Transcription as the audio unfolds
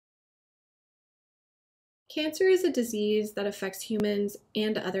Cancer is a disease that affects humans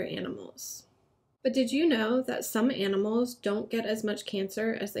and other animals. But did you know that some animals don't get as much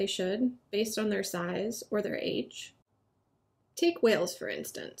cancer as they should based on their size or their age? Take whales, for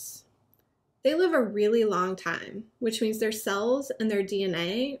instance. They live a really long time, which means their cells and their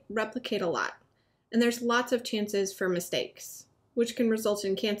DNA replicate a lot, and there's lots of chances for mistakes, which can result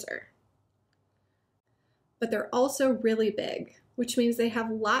in cancer. But they're also really big, which means they have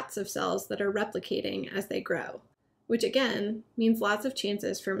lots of cells that are replicating as they grow, which again means lots of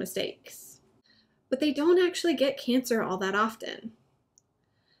chances for mistakes. But they don't actually get cancer all that often.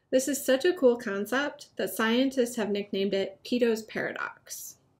 This is such a cool concept that scientists have nicknamed it Peto's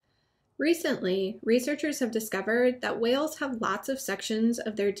paradox. Recently, researchers have discovered that whales have lots of sections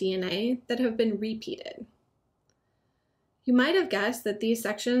of their DNA that have been repeated. You might have guessed that these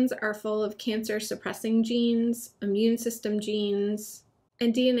sections are full of cancer-suppressing genes, immune system genes,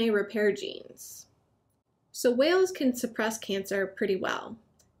 and DNA repair genes. So whales can suppress cancer pretty well,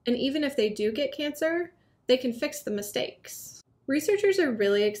 and even if they do get cancer, they can fix the mistakes. Researchers are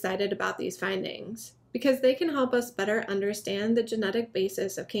really excited about these findings because they can help us better understand the genetic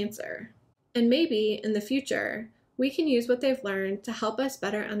basis of cancer. And maybe, in the future, we can use what they've learned to help us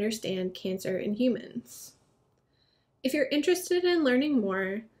better understand cancer in humans. If you're interested in learning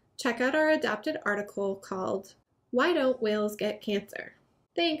more, check out our adapted article called "Why Don't Whales Get Cancer?"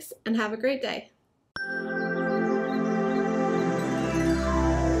 Thanks, and have a great day!